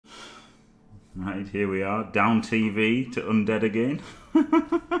Right, here we are. Down TV to Undead again.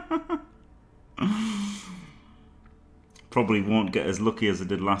 Probably won't get as lucky as I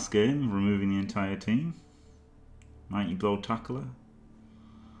did last game, removing the entire team. Mighty Blow Tackler.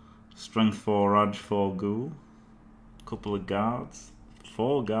 Strength 4 Raj, 4 Ghoul. Couple of guards.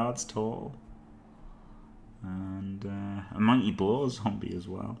 4 guards total. And a Mighty Blow zombie as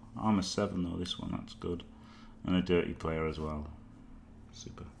well. Armor 7 though, this one, that's good. And a Dirty Player as well.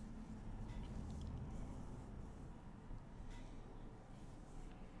 Super.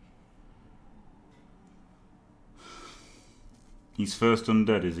 He's first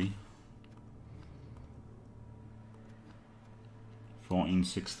Undead, is he?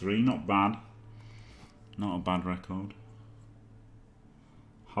 14-6-3, not bad. Not a bad record.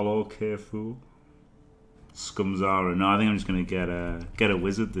 Hello, Careful. Scumzara. No, I think I'm just gonna get a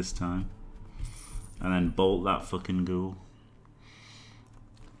wizard this time. And then bolt that fucking ghoul.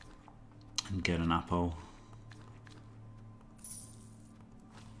 And get an apple.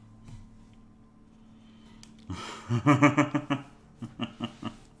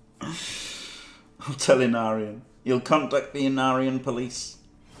 I'll tell Inarian. You'll contact the Inarian police.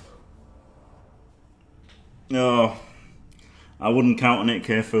 Oh, I wouldn't count on it,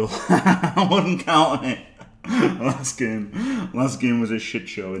 Careful. I wouldn't count on it. Last game was a shit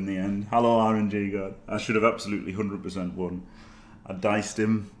show in the end. Hello, RNG God. I should have absolutely 100% won. I diced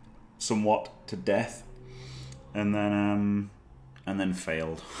him somewhat to death, and then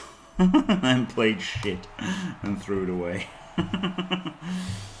failed, and then played shit and threw it away.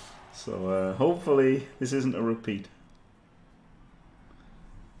 So hopefully this isn't a repeat.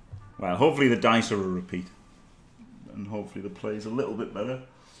 Well, hopefully the dice are a repeat, and hopefully the play's a little bit better.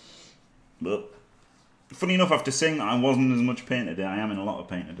 But funny enough, after saying that I wasn't as much pain today, I am in a lot of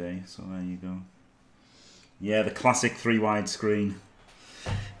pain today. So there you go. Yeah, the classic 3 wide screen.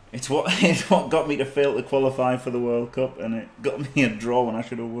 It's what got me to fail to qualify for the World Cup, and it got me a draw when I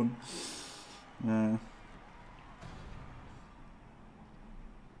should have won. Yeah.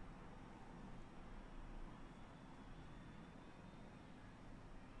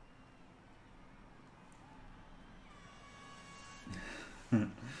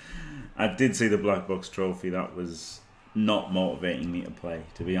 I did see the Black Box Trophy. That was not motivating me to play,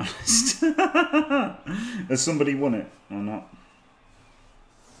 to be honest. Has somebody won it or not?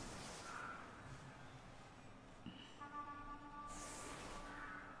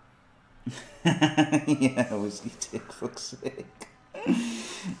 Yeah, whiskey tick, fuck's sake.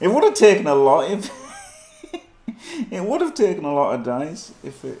 It would have taken a lot if it would have taken a lot of dice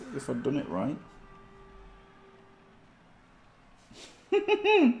if I'd done it right.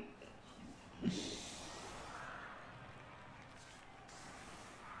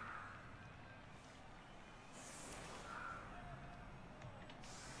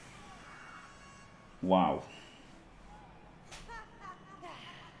 Wow.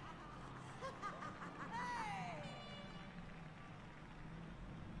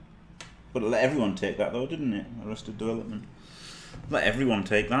 But let everyone take that though, didn't it? Arrested Development. Let everyone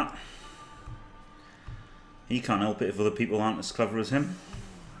take that. He can't help it if other people aren't as clever as him.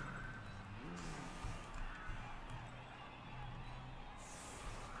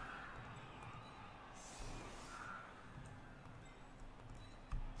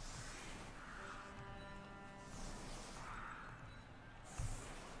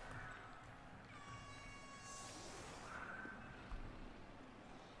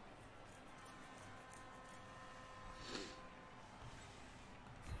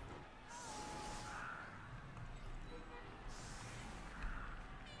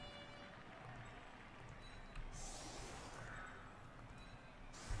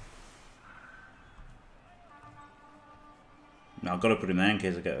 Now I've got to put him there in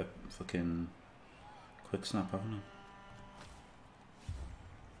case I get a fucking quick snap, haven't I?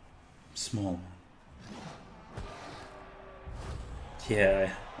 Small.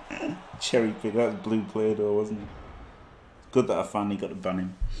 Yeah. Cherry pick, that was blue Play-Doh, wasn't it? Good that I finally got to ban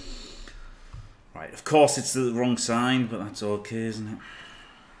him. Right, of course it's the wrong sign, but that's okay, isn't it?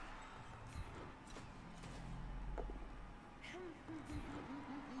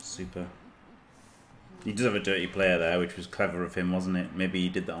 Super. He does have a dirty player there, which was clever of him, wasn't it? Maybe he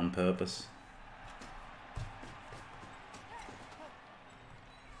did that on purpose.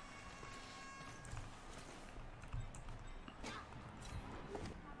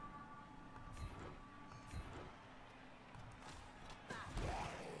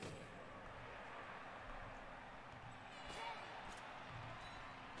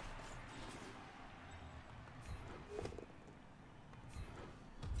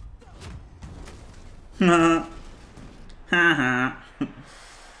 Ha ha.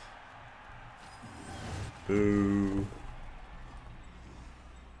 Boo.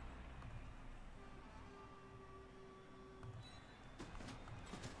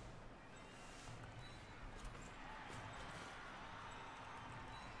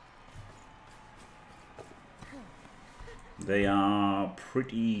 They are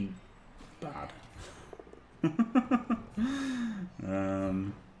pretty bad.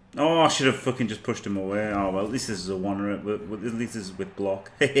 Oh, I should have fucking just pushed him away. Oh well, at least this is a one. At least this is with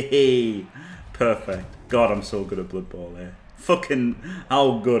block. Hey, perfect. God, I'm so good at Blood Bowl. Eh? Fucking,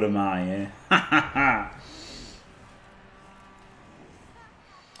 how good am I? Eh?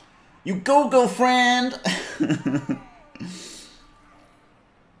 You go, girlfriend.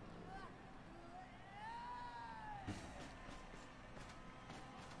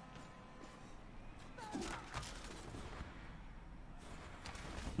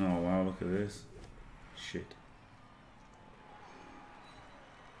 Oh wow, look at this. Shit.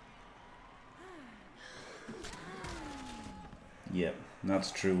 Yep,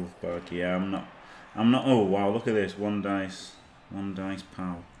 that's true with Bart. Yeah, I'm not, oh wow, look at this. One dice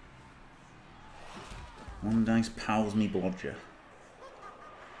pow. One dice pals me blodger.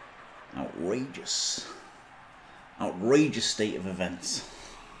 Outrageous. Outrageous state of events.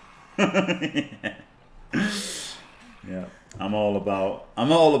 Yeah. Yeah, I'm all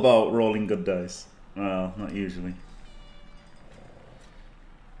about rolling good dice. Well, not usually.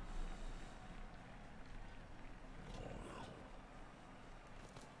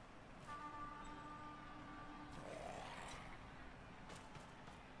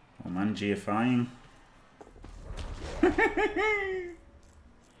 Oh man, GFIing.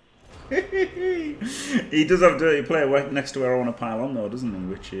 He does have dirty player right next to where I want to pile on though, doesn't he?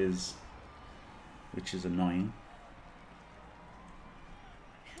 Which is annoying.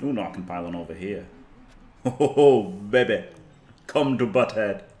 Oh no, I can pile on over here. Oh, baby. Come to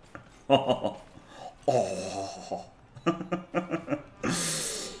Butthead. Oh. Oh.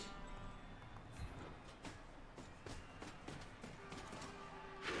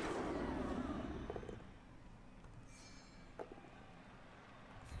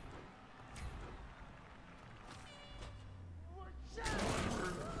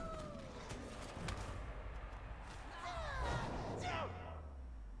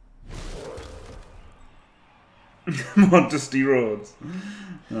 More dusty roads.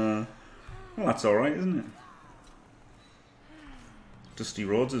 Well, that's alright, isn't it? Dusty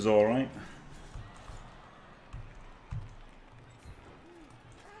roads is alright.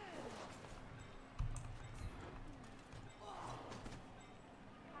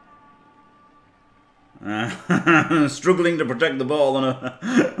 Struggling to protect the ball on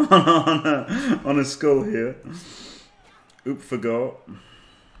a skull here. Oop, forgot.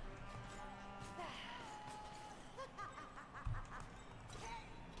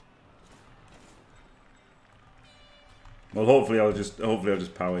 Well, hopefully I'll just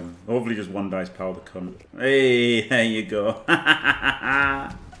power him. Hopefully just one dice power the cunt. Hey, there you go.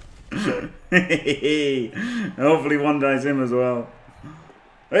 Hey, hopefully one dice him as well.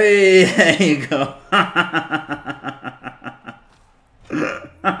 Hey, there you go.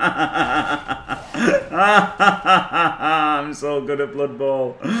 I'm so good at Blood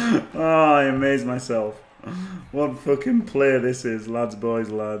Bowl. Oh, I amaze myself. What fucking play this is, lads, boys,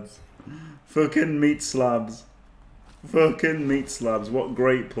 lads. Fucking meat slabs. Fucking meat slabs. What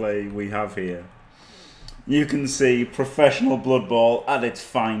great play we have here. You can see professional Blood Bowl at its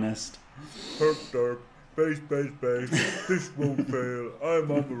finest. Herp derp. Base, base, base. This won't fail. I'm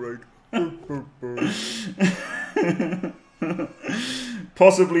on the right.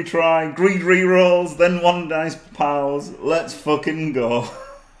 Possibly try. Greed rerolls, then one dice pals. Let's fucking go.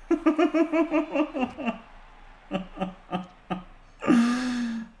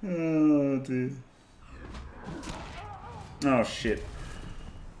 Oh dear. Oh shit.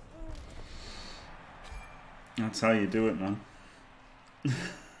 That's how you do it, man.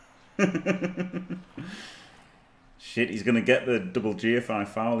 Shit, he's gonna get the double GFI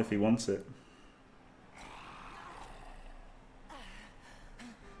foul if he wants it.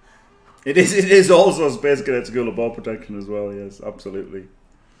 It is also Space Cadet School of Ball Protection as well, yes, absolutely.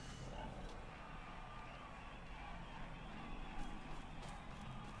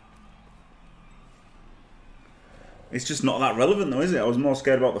 It's just not that relevant though, is it? I was more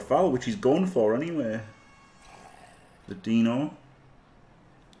scared about the foul, which he's going for anyway. The Dino.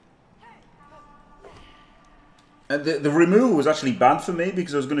 The removal was actually bad for me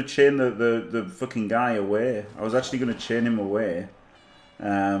because I was going to chain the fucking guy away. I was actually going to chain him away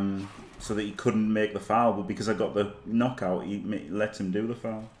so that he couldn't make the foul, but because I got the knockout, he lets him do the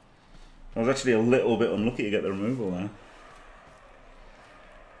foul. I was actually a little bit unlucky to get the removal there.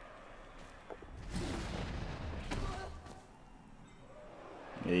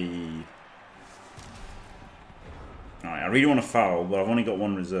 Hey. Alright, I really want to foul, but I've only got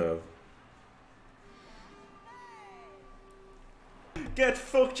one reserve. Get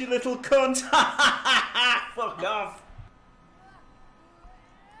fucked, you little cunt! Fuck off!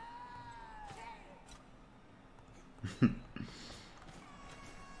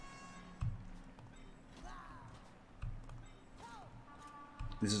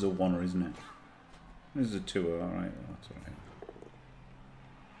 This is a oneer, isn't it? This is a twoer, alright, that's alright.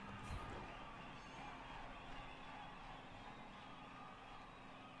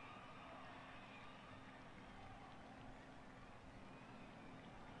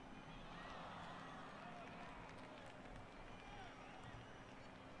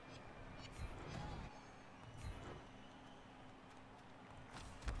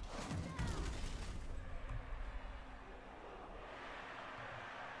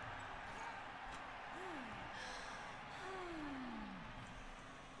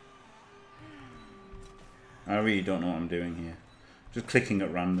 I really don't know what I'm doing here. Just clicking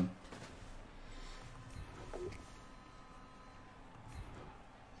at random.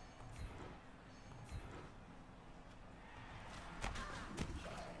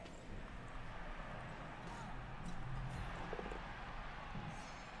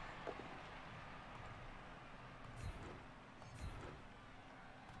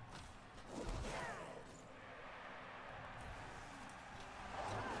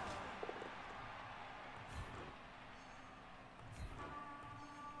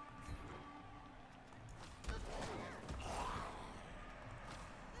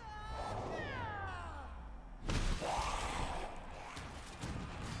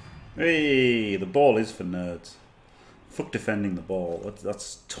 Hey, the ball is for nerds. Fuck defending the ball.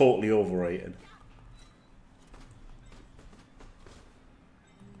 That's totally overrated.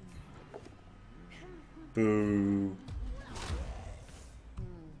 Boo.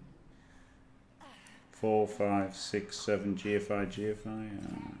 4, 5, 6, 7, GFI, GFI.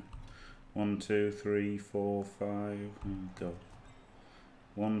 1, 2, 3, 4, 5. Oh god.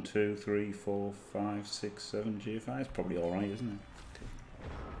 1, 2, 3, 4, 5, 6, 7, GFI. It's probably alright, isn't it?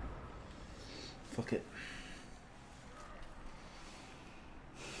 Fuck it.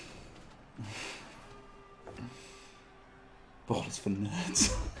 Ball is for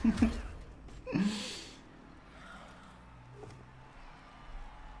nerds.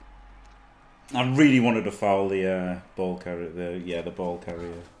 I really wanted to foul the ball carrier. The ball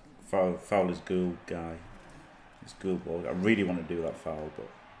carrier. Foul his ghoul guy. His ghoul ball. I really wanted to do that foul, but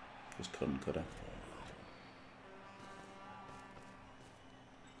just couldn't, could I?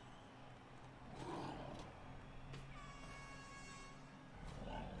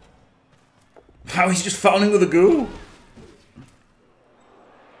 How he's just fouling with a ghoul?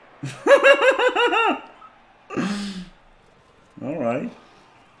 Alright.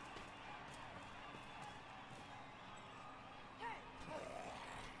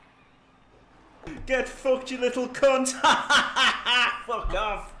 Get fucked, you little cunt! Fuck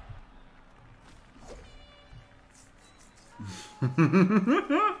off!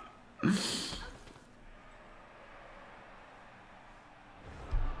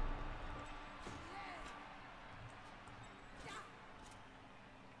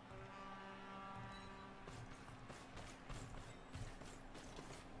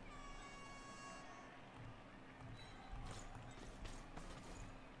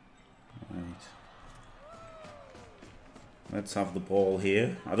 Let's have the ball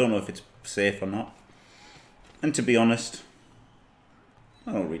here. I don't know if it's safe or not. And to be honest,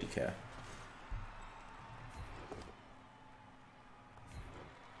 I don't really care.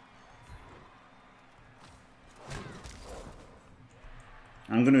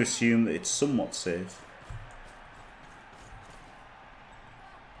 I'm going to assume that it's somewhat safe.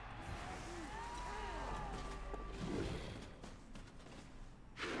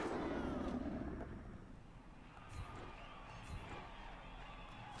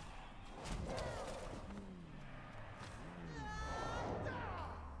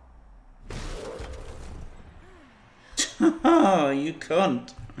 You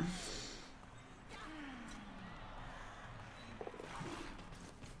can't.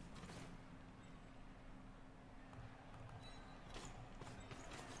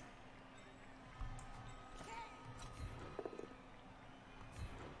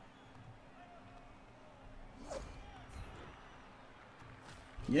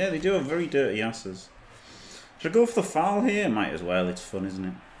 Yeah, they do have very dirty asses. Should I go for the foul here? Might as well, it's fun, isn't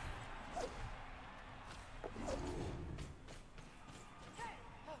it?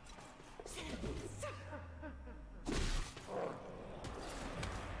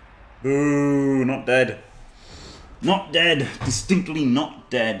 Boo, not dead. Not dead. Distinctly not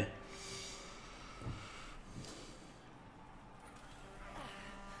dead.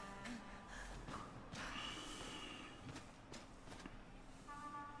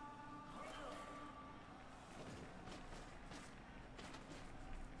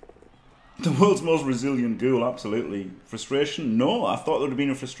 The world's most resilient ghoul, absolutely. Frustration? No, I thought there would have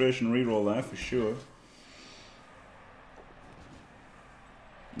been a frustration reroll there for sure.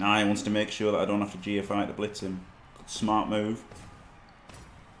 Nah, he wants to make sure that I don't have to GFI to blitz him. Smart move.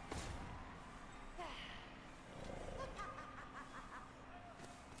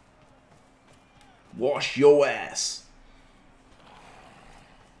 Wash your ass.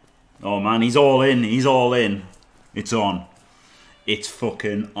 Oh man, he's all in. He's all in. It's on. It's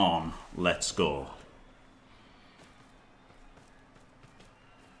fucking on. Let's go.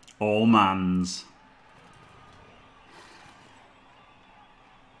 All mans.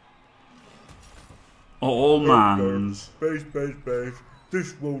 All mans. Base, base, base.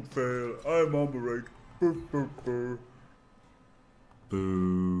 This won't fail. I'm on the right. Boo, boo, boo.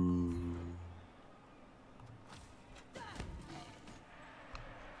 Boo.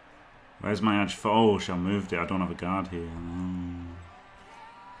 Where's my edge for? Oh, I moved it. I don't have a guard here.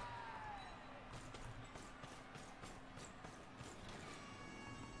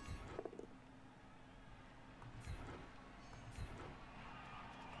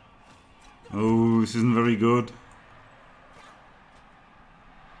 Oh, this isn't very good.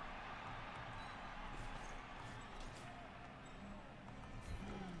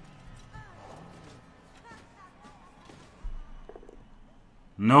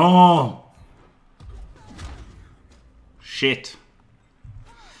 No! Shit.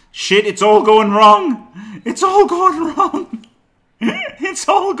 Shit, it's all going wrong! It's all going wrong! It's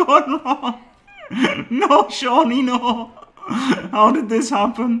all going wrong! No, Shawnee, no! How did this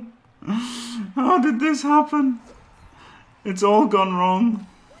happen? How did this happen? It's all gone wrong.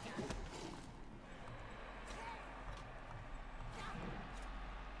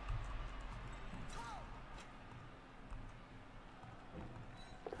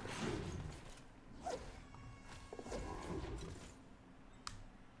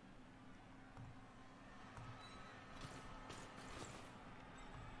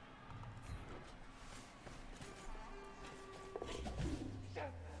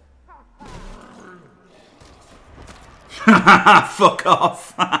 Fuck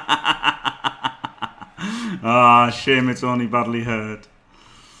off. Ah, shame it's only badly hurt.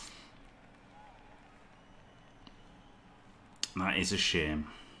 That is a shame.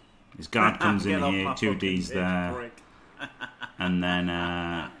 His guard comes in here, 2Ds there. And then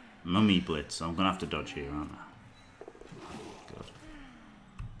Mummy Blitz. So I'm going to have to dodge here, aren't I? Good.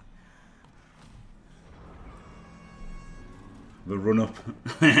 The run-up.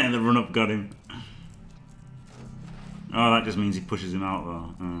 The run-up got him. Oh, that just means he pushes him out,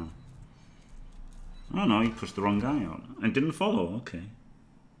 though. Oh no, he pushed the wrong guy out. And didn't follow, okay.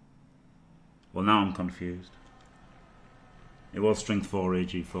 Well, now I'm confused. It was strength 4,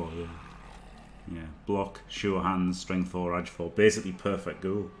 AG4, yeah. Yeah, block, sure hands, strength 4, edge 4. Basically perfect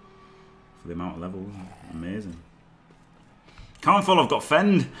goal for the amount of levels. Amazing. Can't fall, I've got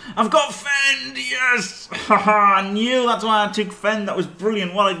Fend. I've got Fend, yes! Haha, I knew that's why I took Fend. That was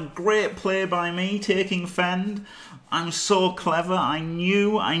brilliant. What a great play by me, taking Fend. I'm so clever. I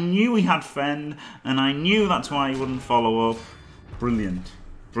knew he had Fend, and I knew that's why he wouldn't follow up. Brilliant.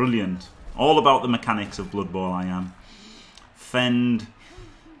 Brilliant. All about the mechanics of Blood Bowl I am. Fend,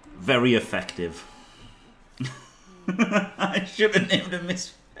 very effective. I should have named him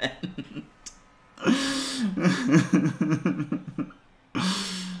Miss Fend.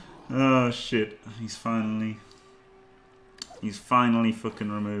 Oh shit. He's finally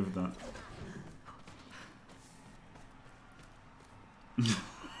fucking removed that.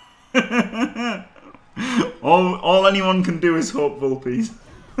 all anyone can do is hope, Vulpies.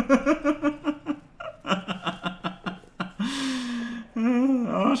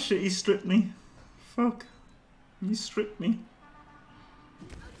 Oh shit, he stripped me. Fuck. He stripped me.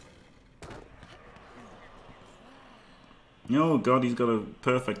 Oh god, he's got a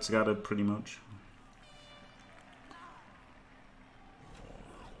perfect scatter pretty much.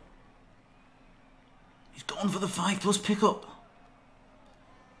 He's gone for the 5+ pickup.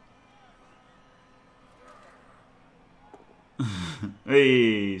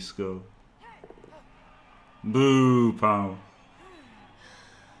 Hey, skull. Boo, pow.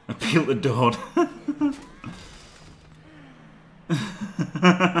 Appeal to Dodd.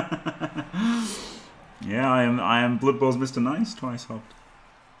 Yeah, I am Blood Bowl's Mr. Nice, twice hopped.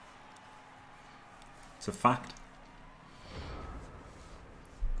 It's a fact.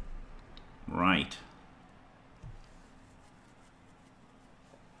 Right.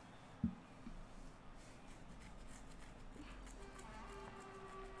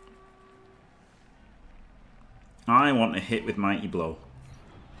 I want to hit with Mighty Blow.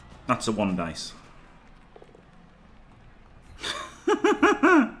 That's a 1 dice.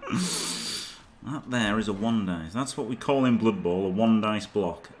 That there is a 1 dice. That's what we call in Blood Bowl a 1 dice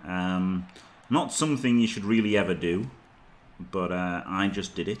block. Not something you should really ever do, but I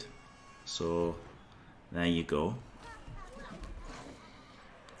just did it. So there you go.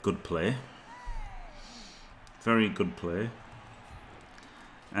 Good play. Very good play.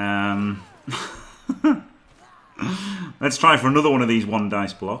 Let's try for another one of these 1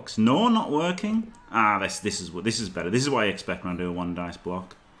 dice blocks. No, not working. Ah, this is better. This is what I expect when I do a 1 dice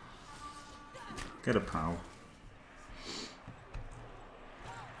block. Get a POW.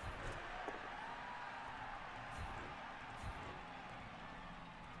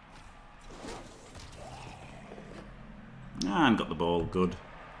 And got the ball. Good.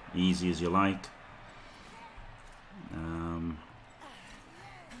 Easy as you like.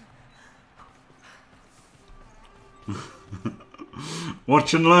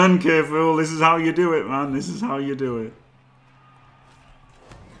 Watch and learn, K-Fool. This is how you do it, man. This is how you do it.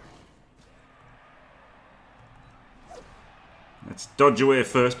 Let's dodge away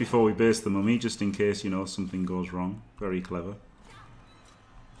first before we base the mummy, just in case, you know, something goes wrong. Very clever.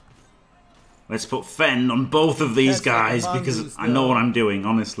 Let's put Fend on both of these guys, because I know what I'm doing,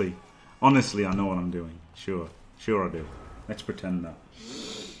 honestly. Honestly, I know what I'm doing. Sure. Sure I do. Let's pretend that.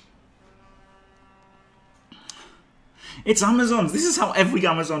 It's Amazons. This is how every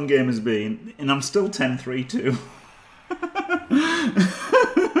Amazon game has been. And I'm still 10-3-2.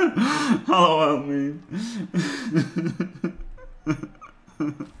 Hello, help me.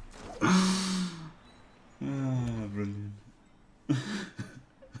 Ah, brilliant.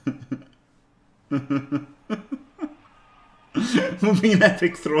 Will be an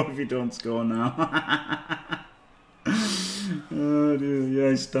epic throw if you don't score now. Oh dear, yeah,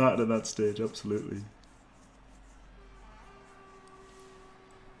 I started at that stage, absolutely.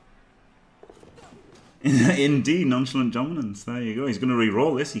 Indeed, nonchalant dominance. There you go. He's going to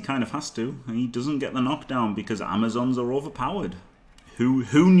re-roll this. He kind of has to. He doesn't get the knockdown because Amazons are overpowered.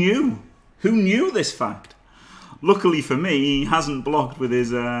 Who knew? Who knew this fact? Luckily for me, he hasn't blocked with his.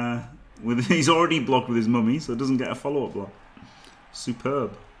 He's already blocked with his mummy, so it doesn't get a follow-up block.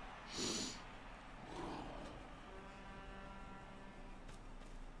 Superb.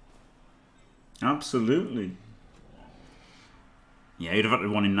 Absolutely. Yeah, he'd have had to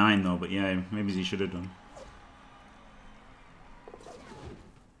 1 in 9 though, but yeah, maybe he should have done.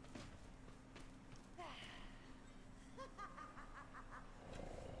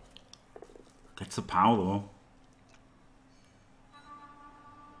 Gets a POW though.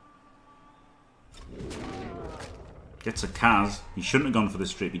 Gets a Kaz. He shouldn't have gone for the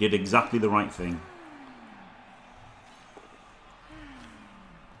strip. He did exactly the right thing.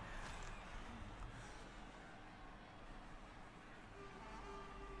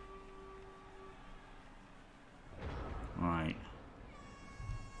 Right.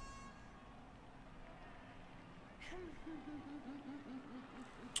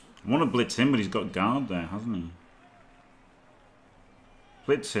 I want to blitz him, but he's got guard there, hasn't he?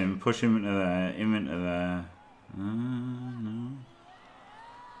 Blitz him, push him into there, no.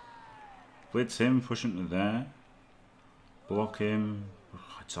 Blitz him, push him to there. Block him.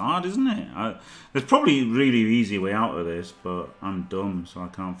 It's hard, isn't it? There's probably a really easy way out of this, but I'm dumb, so I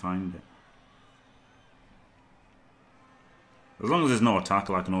can't find it. As long as there's no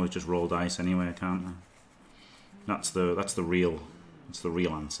tackle, I can always just roll dice anyway, can't I? That's the real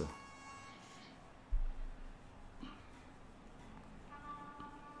answer.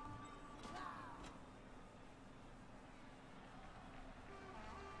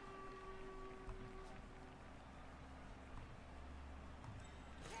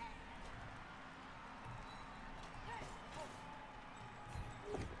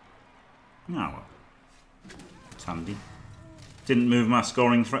 Oh well. It's handy. Didn't move my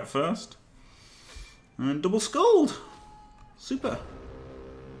scoring threat first. And double scold. Super.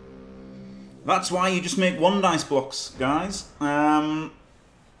 That's why you just make 1 dice blocks, guys. That's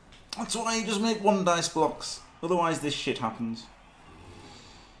why you just make 1 dice blocks. Otherwise this shit happens.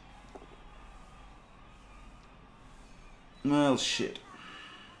 Well, shit.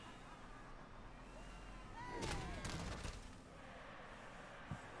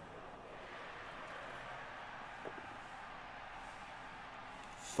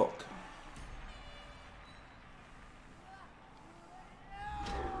 Fuck.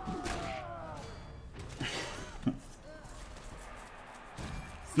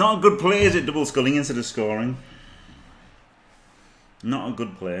 It's not a good play, is it, double sculling instead of scoring? Not a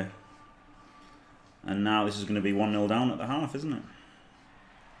good play. And now this is going to be 1-0 down at the half, isn't it?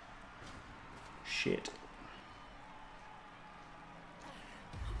 Shit.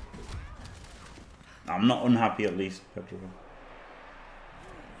 I'm not unhappy at least, Pedro.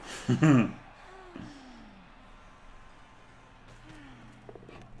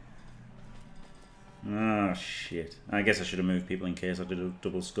 Oh shit. I guess I should have moved people in case I did a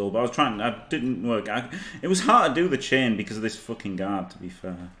double skull, but I was trying, I didn't work. It was hard to do the chain because of this fucking guard, to be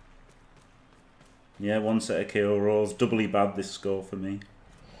fair. Yeah, one set of KO rolls. Doubly bad this score for me.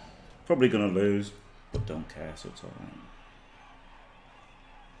 Probably gonna lose, but don't care, so it's alright.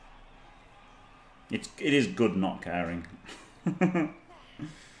 It is good not caring.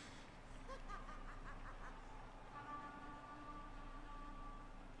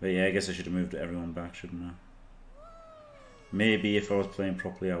 But yeah, I guess I should have moved everyone back, shouldn't I? Maybe if I was playing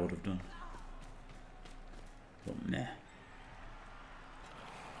properly I would have done. But nah.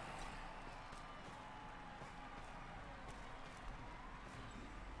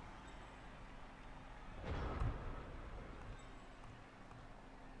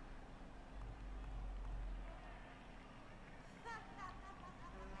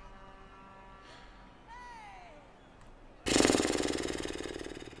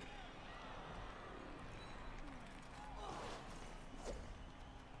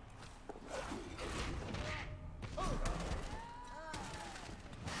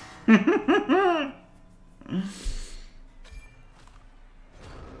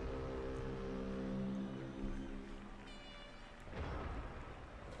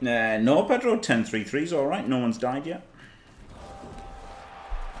 No, Pedro, 10-3-3's alright. No one's died yet.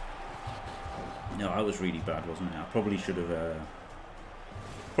 No, I was really bad, wasn't it? I probably should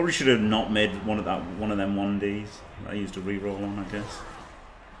have not made one of them 1Ds. I used to reroll on, I guess.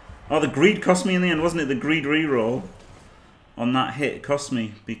 Oh, the greed cost me in the end, wasn't it? The greed reroll on that hit cost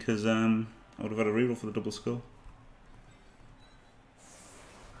me because I would have had a reroll for the double skull.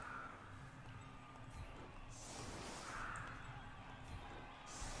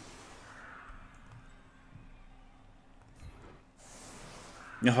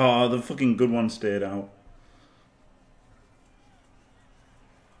 Oh, the fucking good one stayed out.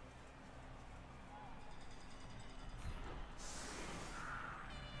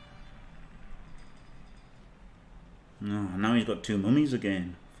 No, now he's got two mummies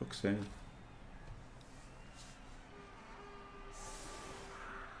again. Fuck's sake.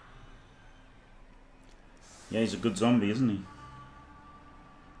 Yeah, he's a good zombie, isn't he?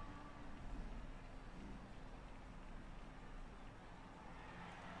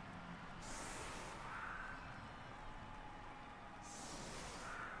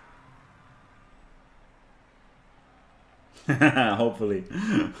 Hopefully.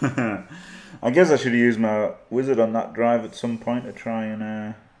 I guess I should have used my wizard on that drive at some point to try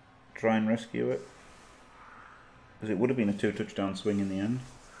and rescue it, because it would have been a 2-touchdown swing in the end.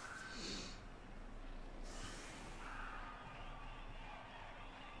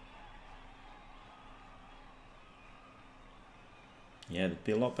 Yeah, they'd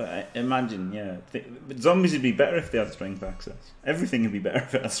be a lot better. Imagine, yeah. Zombies would be better if they had strength access. Everything would be better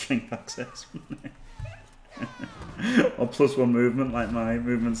if it had strength access. Or +1 movement, like my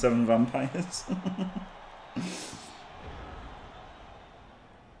movement 7 vampires.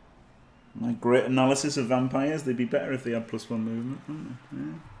 My great analysis of vampires, they'd be better if they had +1 movement, wouldn't they?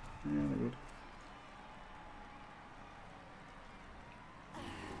 Yeah, yeah, they would.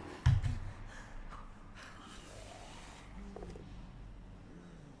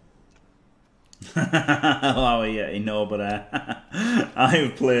 Oh yeah, no, but I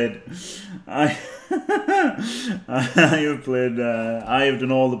have played. I have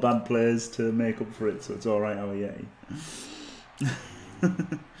done all the bad plays to make up for it, so it's all right. Oh yeah.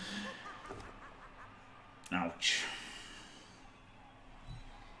 Ouch.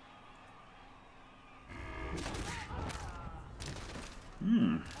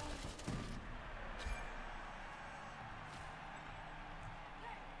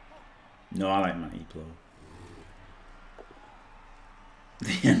 No, I like my E-Plow.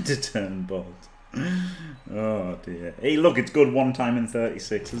 The end to turn bolt. Oh dear. Hey, look, it's good one time in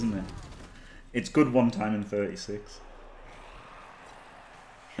 36, isn't it? It's good one time in 36.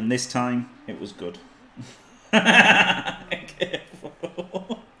 And this time, it was good. Careful.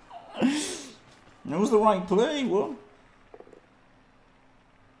 That was the right play, what?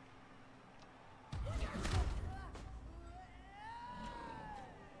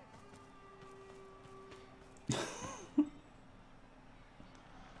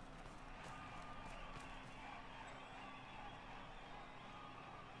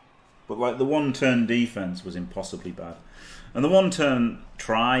 But like the one-turn defense was impossibly bad, and the one-turn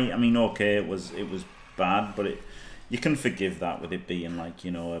try. I mean, okay, it was bad, but you can forgive that with it being like,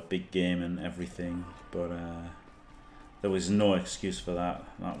 you know, a big game and everything. But there was no excuse for that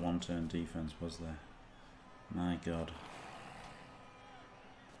one-turn defense, was there? My God.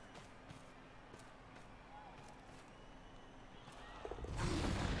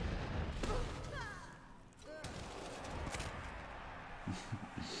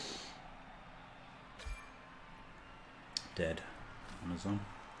 Dead. Amazon.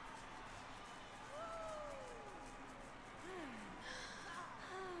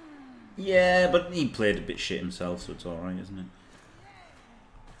 Yeah, but he played a bit shit himself, so it's alright, isn't it?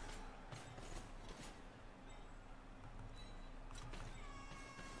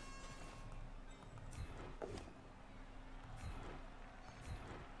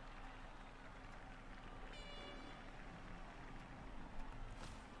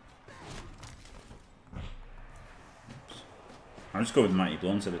 I'll just go with Mighty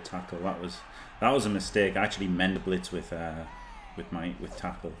Blow instead of Tackle. That was a mistake. I actually meant Blitz with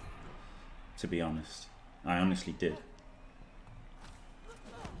Tackle. To be honest, I honestly did.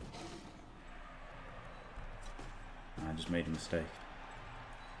 I just made a mistake.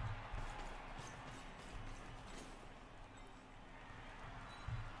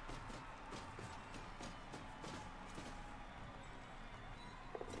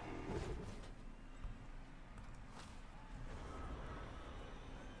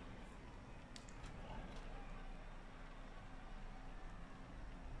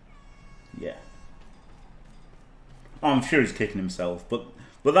 Yeah. Oh, I'm sure he's kicking himself, but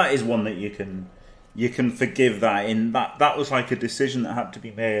that is one that you can forgive that. In that was like a decision that had to be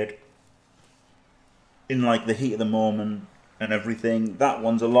made in like the heat of the moment and everything. That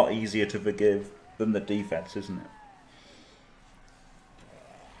one's a lot easier to forgive than the defense, isn't it?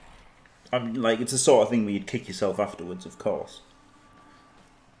 I'm like, it's the sort of thing where you'd kick yourself afterwards, of course.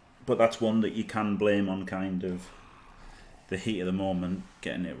 But that's one that you can blame on kind of the heat of the moment,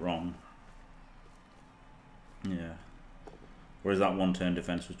 getting it wrong. Yeah. Whereas that one turn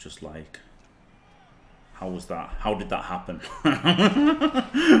defense was just like, how was that? How did that happen?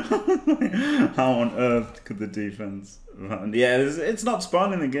 How on earth could the defense? Yeah, it's not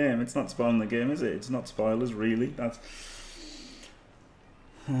spoiling the game. It's not spoiling the game, is it? It's not spoilers, really. That's.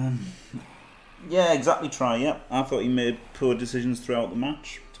 Yeah, exactly. Try. Yeah, I thought he made poor decisions throughout the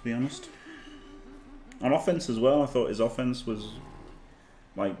match. To be honest, on offense as well. I thought his offense was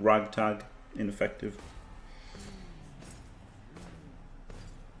like ragtag, ineffective.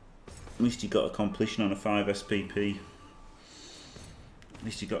 At least he got a completion on a 5 SPP. At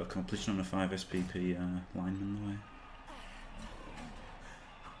least he got a completion on a 5 SPP lineman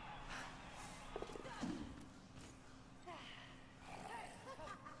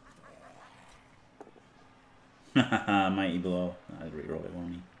the way. Mighty Blow. I'd reroll it,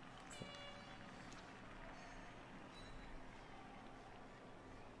 won't he?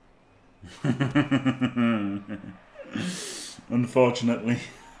 Unfortunately.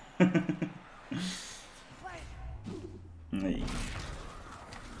 Hey.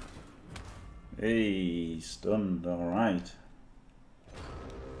 Hey, stunned, alright.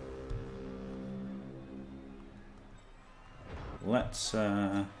 Let's put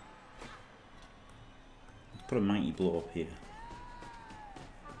a Mighty Blow up here.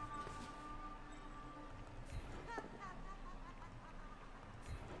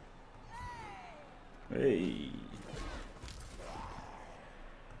 Hey.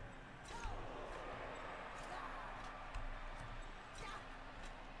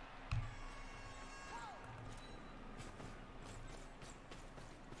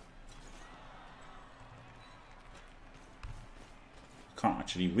 Can't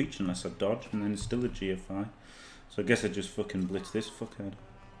actually reach unless I dodge, and then it's still a GFI. So I guess I just fucking blitz this fuckhead.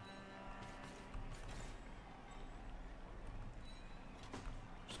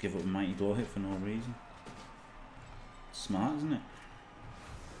 Just give up a Mighty Blow hit for no reason. Smart, isn't it?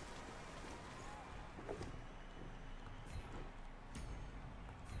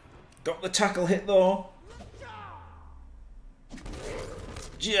 Got the tackle hit though.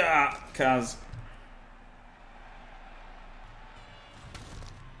 Ja, Kaz.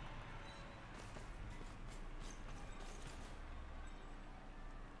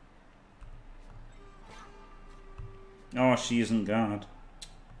 Oh, she isn't guard.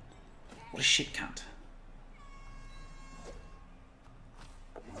 What a shit cat.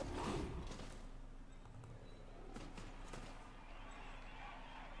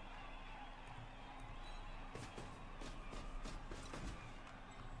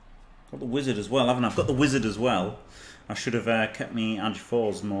 Got the wizard as well, haven't I? I've got the wizard as well. I should have kept me Edge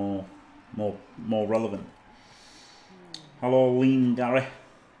 4s more relevant. Hello, Lean Gary.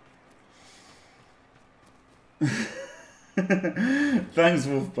 Thanks,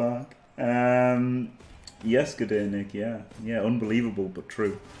 Wolfbark. Yes, good day, Nick. Yeah, unbelievable but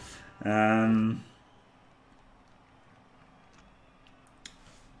true.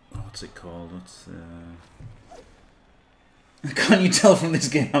 what's it called? What's Can't you tell from this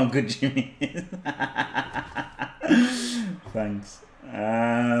game how good Jimmy is? Thanks.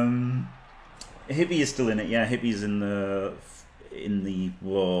 Hippie is still in it. Yeah, Hippie's in the.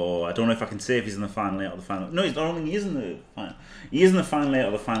 Whoa, I don't know if I can say if he's in the final 8 or the final. No, I don't think he is in the final. He is in the final 8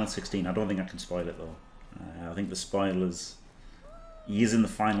 or the final 16. I don't think I can spoil it though. I think the spoilers. He is in the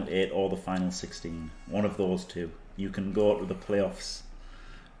final 8 or the final 16. One of those two. You can go to the playoffs.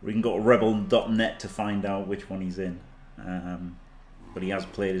 We can go to rebel.net to find out which one he's in. But he has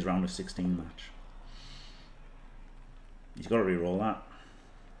played his round of 16 match. He's got to re-roll that.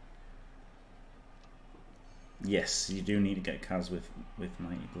 Yes, you do need to get Kaz with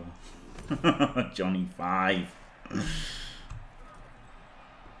Mighty Blow. Johnny 5.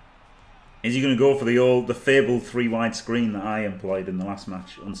 Is he going to go for the fabled 3 wide screen that I employed in the last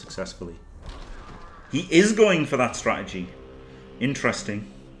match unsuccessfully? He is going for that strategy.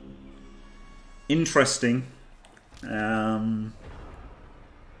 Interesting. Interesting.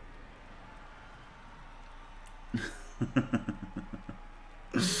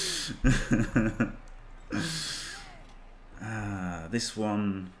 This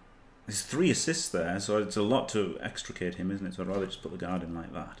one, there's 3 assists there, so it's a lot to extricate him, isn't it? So I'd rather just put the guard in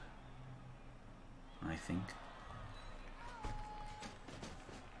like that, I think.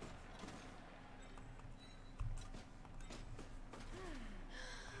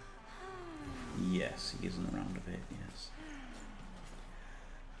 Yes, he is in the round of 8, yes.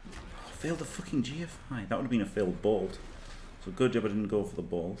 Oh, failed the fucking GFI. That would have been a failed bolt. So good job I didn't go for the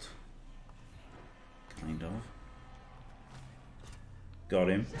bolt. Kind of. Got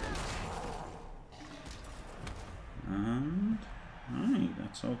him. And... right,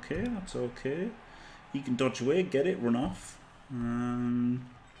 that's okay, that's okay. He can dodge away, get it, run off.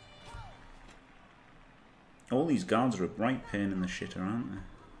 All these guards are a right pain in the shitter, aren't they?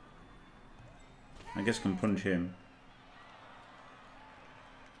 I guess I can punch him.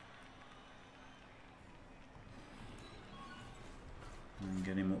 And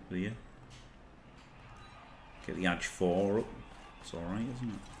get him up there. Get the edge 4 up. It's alright, isn't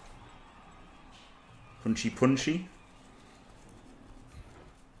it? Punchy punchy.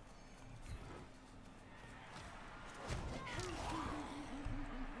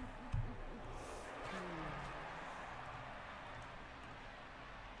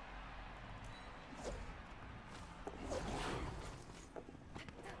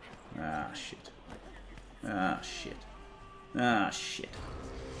 Ah, shit. Ah, shit. Ah, shit.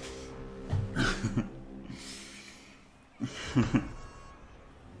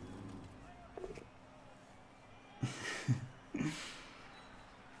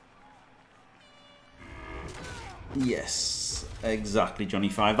 Yes, exactly, Johnny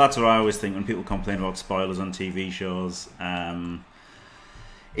 5. That's what I always think when people complain about spoilers on TV shows.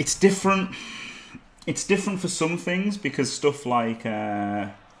 It's different. It's different for some things because stuff like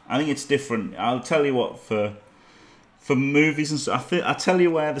I think it's different. I'll tell you what, for movies and stuff, I tell you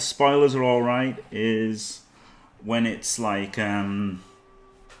where the spoilers are all right is when it's like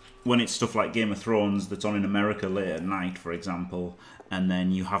when it's stuff like Game of Thrones that's on in America late at night, for example, and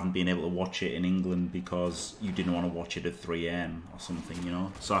then you haven't been able to watch it in England because you didn't want to watch it at 3 AM or something, you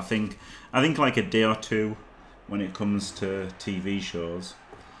know. So I think like a day or two when it comes to TV shows,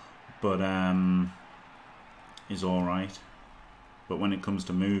 but is all right. But when it comes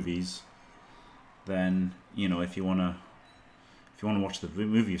to movies, then you know if you wanna watch the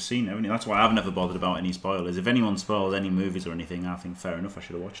movie, you've seen it, haven't you? That's why I've never bothered about any spoilers. If anyone spoils any movies or anything, I think fair enough, I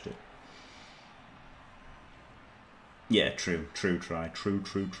should have watched it. Yeah, true.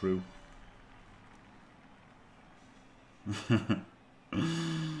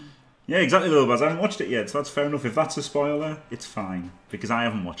 Yeah, exactly, Little Baz. I haven't watched it yet, so that's fair enough. If that's a spoiler, it's fine, because I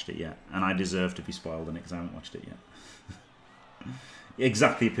haven't watched it yet, and I deserve to be spoiled in it because I haven't watched it yet.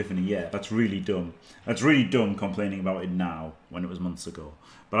 Exactly, Epiphany, yeah, that's really dumb. That's really dumb complaining about it now, when it was months ago.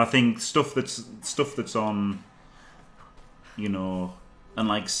 But I think stuff that's on, you know, and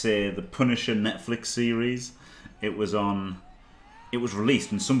like, say, the Punisher Netflix series, it was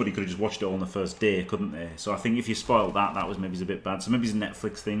released and somebody could have just watched it all on the first day, couldn't they? So I think if you spoiled that, that was maybe a bit bad. So maybe it's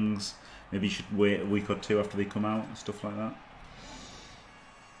Netflix things. Maybe you should wait a week or two after they come out and stuff like that.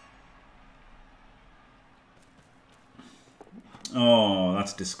 Oh,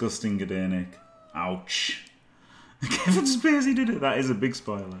 that's disgusting, Gdanik. Ouch. Kevin Spacey did it. That is a big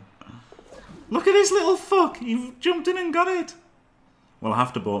spoiler. Look at this little fuck. He jumped in and got it. Well, I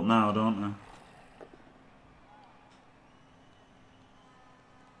have to bolt now, don't I?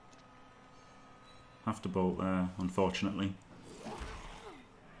 Have to bolt there, unfortunately.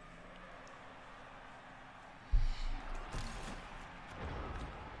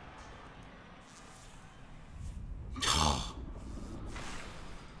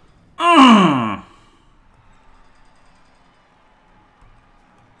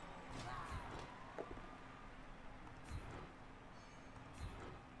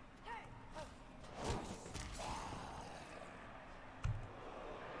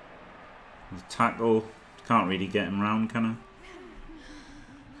 Tackle. Can't really get him round, can I?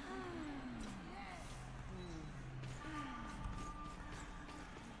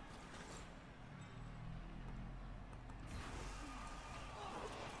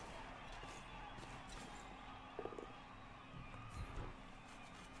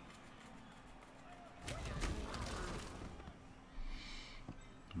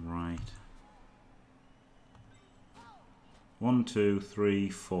 Right. 1, 2, 3,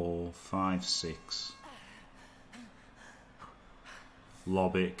 4, 5, 6.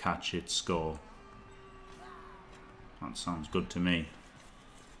 Lob it, catch it, score. That sounds good to me.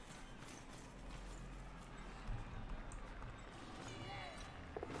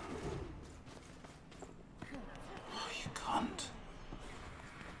 Oh, you can't.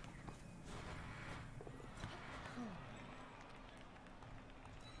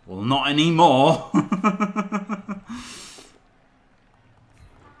 Well, not anymore.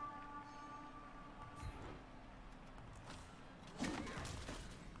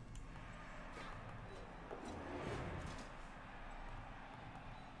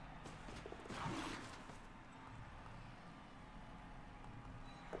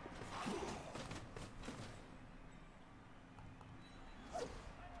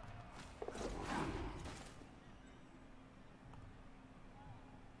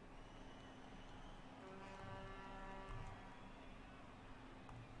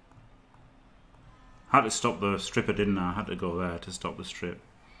 Had to stop the stripper, didn't I? I had to go there to stop the strip.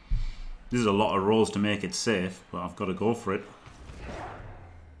 This is a lot of rolls to make it safe, but I've got to go for it.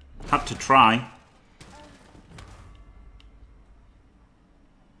 Had to try.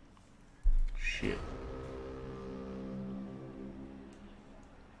 Shit.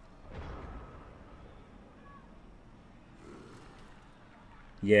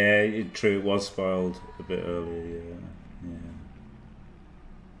 Yeah, true, it was spoiled a bit earlier, yeah. Yeah.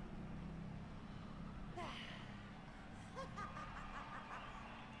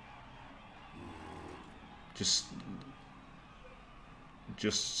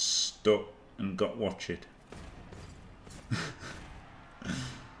 Just stuck and got watch it.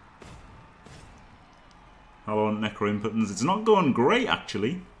 Hello, Necroimpotence. It's not going great,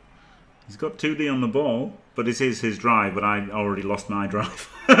 actually. He's got 2D on the ball, but it is his drive, but I already lost my drive.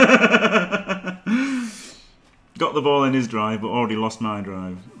 Got the ball in his drive, but already lost my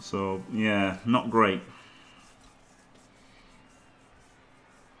drive. So, yeah, not great.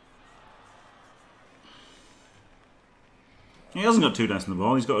 He hasn't got 2 dice on the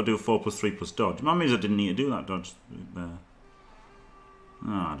ball. He's got to do 4+3+ dodge. That means I didn't need to do that dodge there. Oh,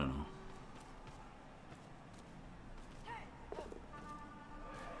 I don't know.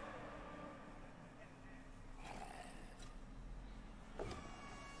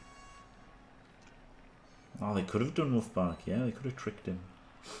 Oh, they could have done Wolfbark. Yeah, they could have tricked him.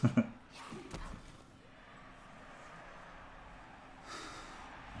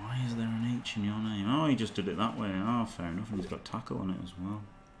 Why is there an H in your name? Oh, he just did it that way. Oh, fair enough. And he's got tackle on it as well.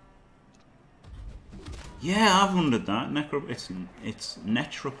 Yeah, I've wondered that. It's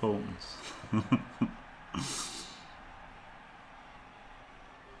Necropotence.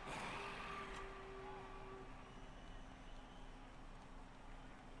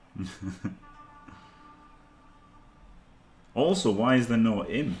 Also, why is there no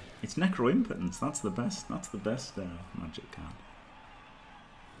Im? It's Necroimpotence. That's the best. That's the best magic card.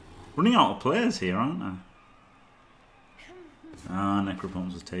 Running out of players here, aren't I? Ah,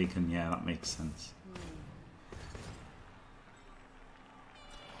 Necropotence was taken. Yeah, that makes sense.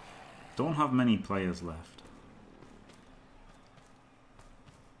 Don't have many players left.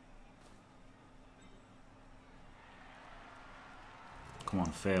 Come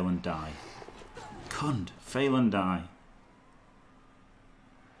on, fail and die. Cunt, fail and die.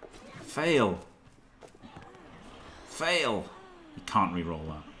 Fail. Fail. You can't re-roll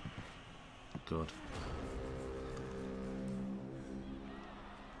that. Good.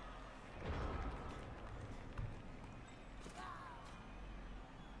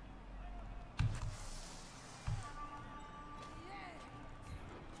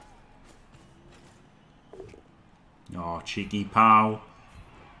 Oh, cheeky pow.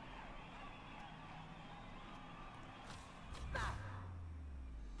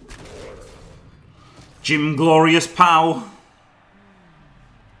 Jim Glorious Pow.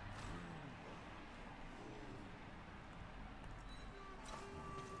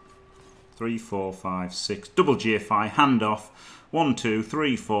 Three, 4, 5, 6. Double GFI. Hand off. 1, 2,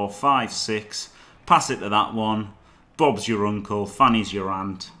 3, 4, 5, 6. Pass it to that one. Bob's your uncle. Fanny's your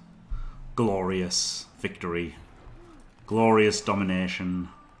aunt. Glorious victory. Glorious domination.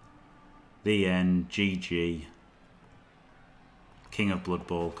 The end. GG. King of Blood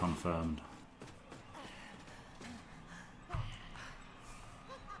Bowl confirmed.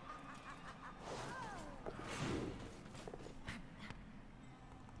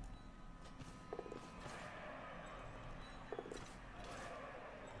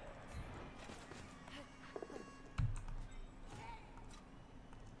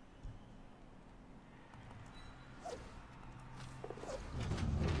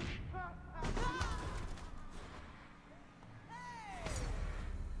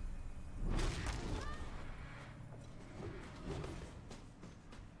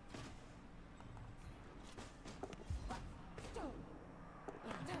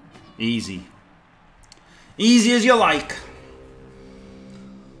 Easy. Easy as you like.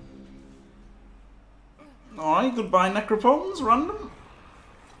 Alright, goodbye Necropotence, random.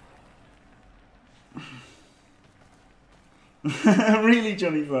 Really,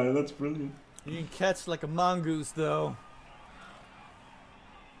 Johnny Fire, that's brilliant. You can catch like a mongoose, though.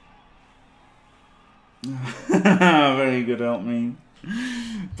 Very good, help me.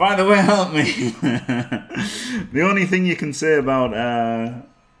 By the way, help me. The only thing you can say about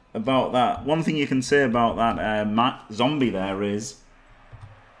that, one thing you can say about that zombie there is,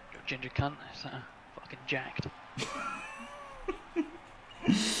 Ginger cunt, is that fucking jacked?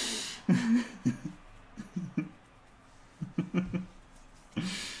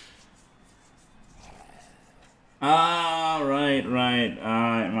 Ah, right.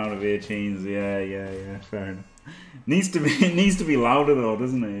 I'm out of 18s. Yeah. Fair enough. It needs to be louder though,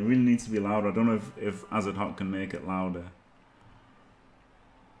 doesn't it? It really needs to be louder. I don't know if Azad Hot can make it louder.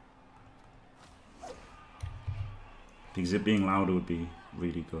 Because it being louder would be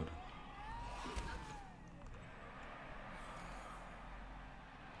really good.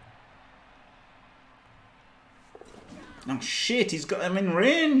 Oh shit, he's got him in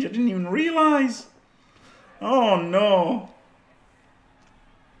range. I didn't even realise. Oh no.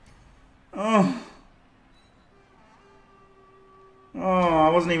 Oh, I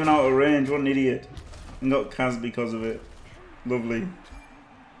wasn't even out of range. What an idiot. And got Kaz because of it. Lovely.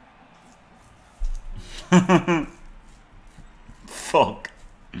 Fuck.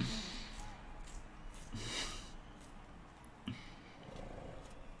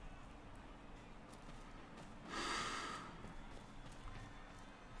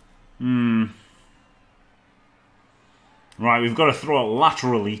 Right, we've got to throw it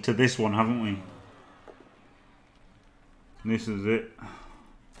laterally to this one, haven't we? This is it.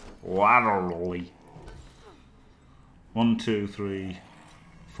 Laterally. 1, 2, 3,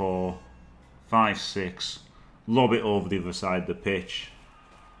 4, 5, 6. Lob it over the other side of the pitch.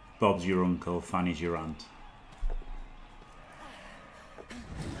 Bob's your uncle, Fanny's your aunt.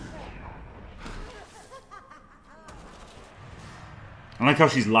 I like how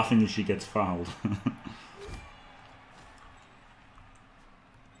she's laughing as she gets fouled.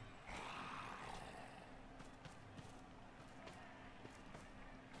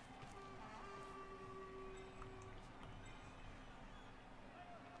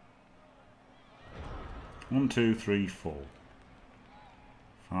 1, 2, 3, 4,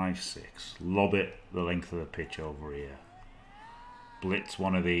 5, 6. Lob it the length of the pitch over here. Blitz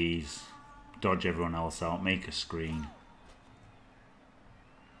one of these. Dodge everyone else out. Make a screen.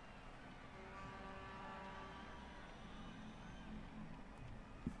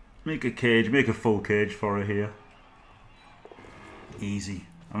 Make a cage. Make a full cage for her here. Easy.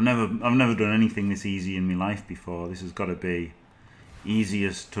 I've never done anything this easy in my life before. This has got to be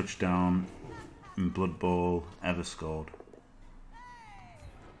easiest touchdown in Blood Bowl ever scored.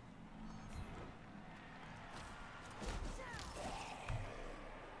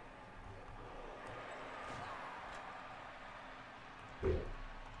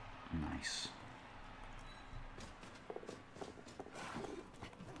 Nice.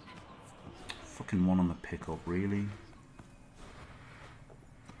 Fucking one on the pickup, really?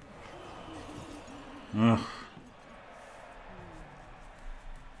 Ugh.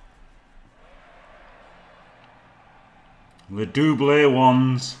 The double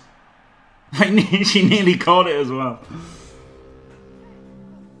ones. She nearly caught it as well.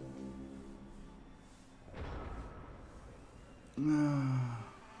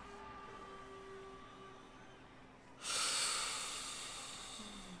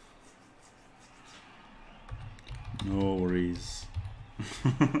 No worries.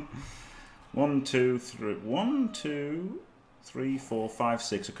 1, 2, 3. 1, 2, 3, 4, 5,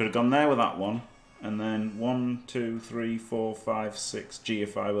 6. I could have gone there with that one. And then 1, 2, 3, 4, 5, 6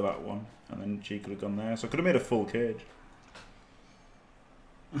 GFI with that one. And then she could have gone there. So I could have made a full cage.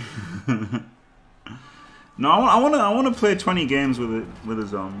 No, I want to play 20 games with the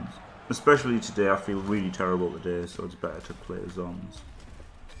Zoms. Especially today. I feel really terrible today, so it's better to play Zoms.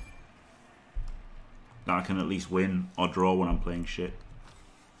 That I can at least win or draw when I'm playing shit.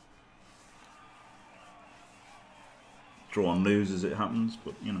 Draw and lose as it happens,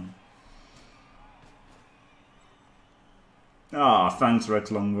 but you know. Ah, thanks Rex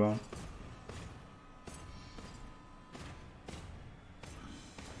Longbow.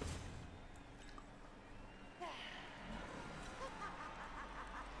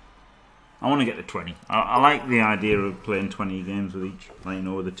 I want to get to 20. I like the idea of playing 20 games with each,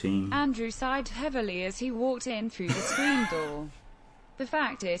 with a team. Andrew sighed heavily as he walked in through the screen door. The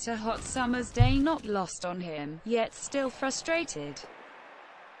fact it a hot summer's day not lost on him, yet still frustrated.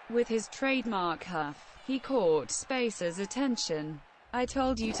 With his trademark huff, he caught Spacer's attention. I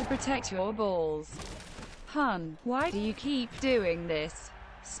told you to protect your balls. Hun, why do you keep doing this?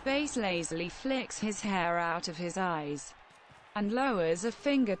 Space lazily flicks his hair out of his eyes and lowers a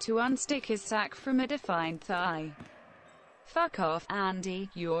finger to unstick his sack from a defined thigh. Fuck off, Andy,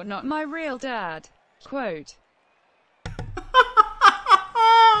 you're not my real dad. Quote.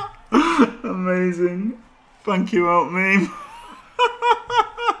 Amazing. Thank you, out meme.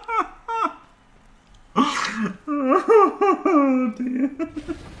 Oh dear.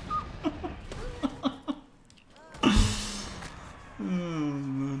 Oh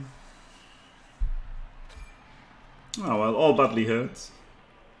man. Oh well, all badly hurts.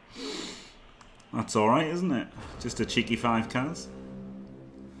 That's alright, isn't it? Just a cheeky 5 Kaz.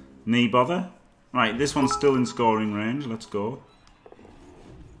 Knee bother. Right, this one's still in scoring range. Let's go.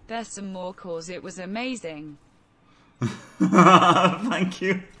 There's some more cause it was amazing. Thank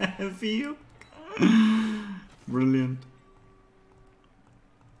you, you. Brilliant.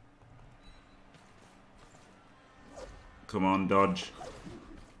 Come on, dodge.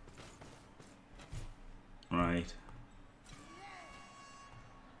 Right.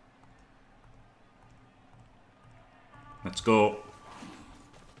 Let's go.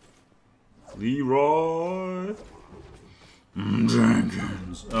 Leroy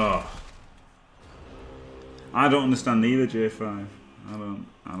Jenkins. Oh. I don't understand either, J5. I don't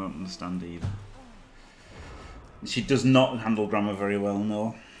understand either. She does not handle grammar very well,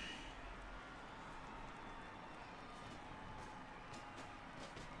 no.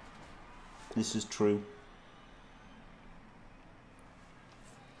 This is true.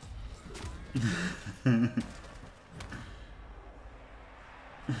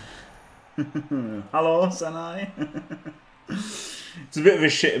 Hello, Sanai. It's a bit of a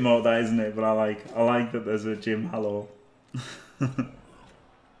shit emote, that, isn't it? But I like that there's a gym hello.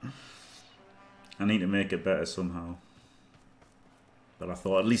 I need to make it better somehow. But I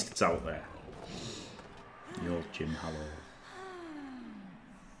thought at least it's out there. The old gym hello.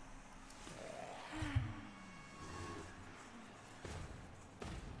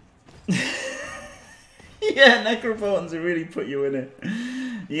 Yeah, Necropotence, it really put you in it.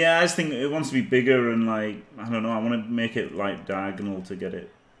 Yeah, I just think it wants to be bigger and like, I don't know, I want to make it like diagonal to get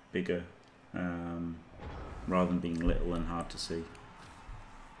it bigger. Rather than being little and hard to see.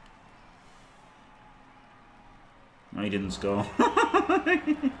 No, he didn't score.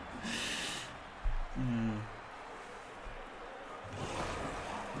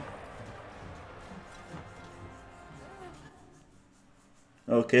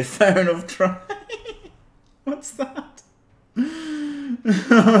 Okay, fair enough, try. What's that?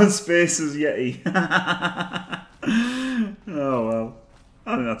 Spacer's Yeti. Oh well.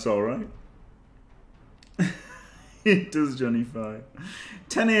 I think that's alright. It does, Johnny 5.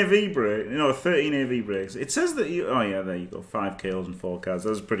 10 AV break, 13 AV breaks. It says that you, oh yeah, there you go, 5 kills and 4 cards. That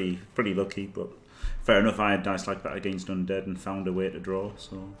was pretty lucky, but fair enough. I had dice like that against Undead and found a way to draw,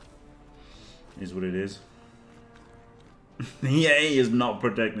 so it is what it is. Yeah, he is not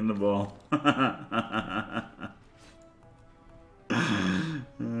protecting the ball.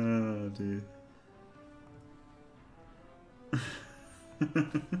 Oh dear.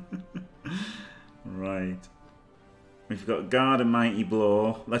 Right. We've got guard and mighty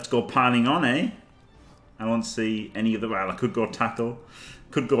blow. Let's go piling on, eh? I won't see any other. Well, I could go tackle.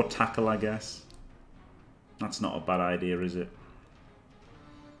 Could go tackle, I guess. That's not a bad idea, is it?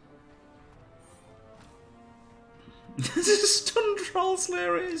 There's a stun troll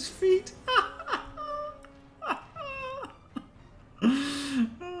slayer at his feet.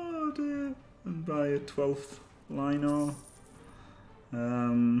 Oh dear. And by a 12th lino.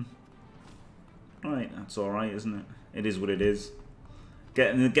 Right, that's alright, isn't it? It is what it is.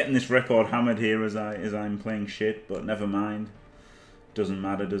 Getting this record hammered here as I'm playing shit, but never mind. Doesn't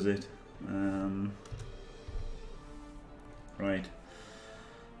matter, does it? Right.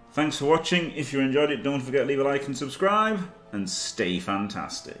 Thanks for watching. If you enjoyed it, don't forget to leave a like and subscribe, and stay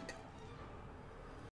fantastic.